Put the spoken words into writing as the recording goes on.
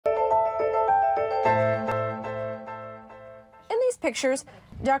pictures,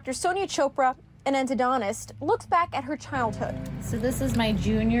 Dr. Sonia Chopra, an endodontist, looks back at her childhood. So this is my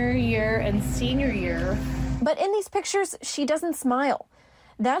junior year and senior year. But in these pictures, she doesn't smile.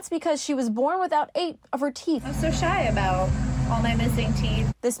 That's because she was born without 8 of her teeth. I'm so shy about all my missing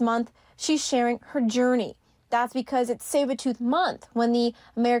teeth. This month, she's sharing her journey. That's because it's Save-A-Tooth Month, when the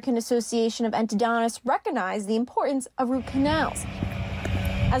American Association of Endodontists recognized the importance of root canals.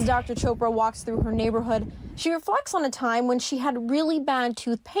 As Dr. Chopra walks through her neighborhood, she reflects on a time when she had really bad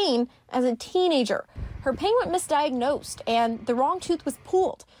tooth pain as a teenager. Her pain went misdiagnosed, and the wrong tooth was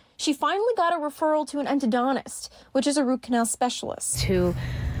pulled. She finally got a referral to an endodontist, which is a root canal specialist. Who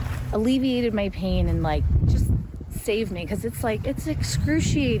alleviated my pain and just saved me, because it's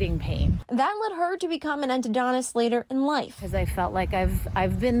excruciating pain. That led her to become an endodontist later in life. Because I felt like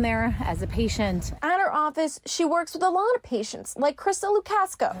I've been there as a patient. At her office, she works with a lot of patients, like Krista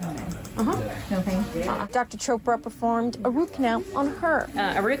Lukaska. No, thank you. Dr. Chopra performed a root canal on her.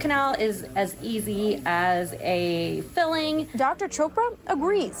 A root canal is as easy as a filling. Dr. Chopra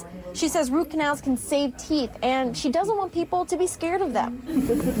agrees. She says root canals can save teeth, and she doesn't want people to be scared of them.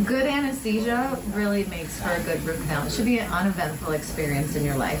 Good anesthesia really makes for a good root canal. It should be an uneventful experience in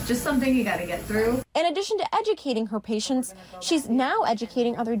your life, just something you got to get through. In addition to educating her patients, she's now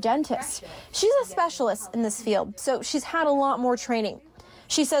educating other dentists. She's a specialist in this field, so she's had a lot more training.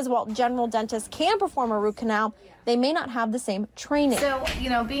 She says while general dentists can perform a root canal, they may not have the same training. So,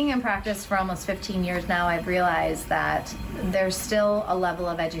 being in practice for almost 15 years now, I've realized that there's still a level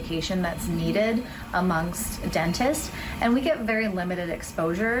of education that's needed amongst dentists, and we get very limited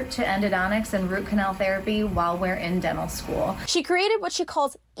exposure to endodontics and root canal therapy while we're in dental school. She created what she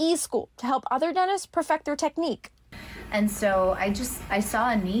calls eSchool to help other dentists perfect their technique. And so I saw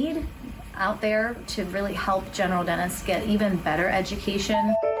a need out there to really help general dentists get even better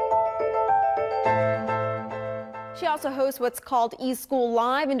education. She also hosts what's called eSchool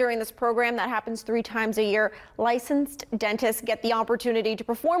Live, and during this program that happens 3 times a year, licensed dentists get the opportunity to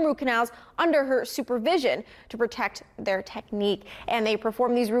perform root canals under her supervision to protect their technique. And they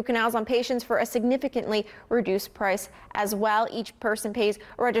perform these root canals on patients for a significantly reduced price as well. Each person pays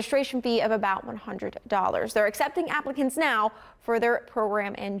a registration fee of about $100. They're accepting applicants now for their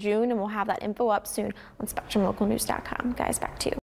program in June, and we'll have that info up soon on SpectrumLocalNews.com. Guys, back to you.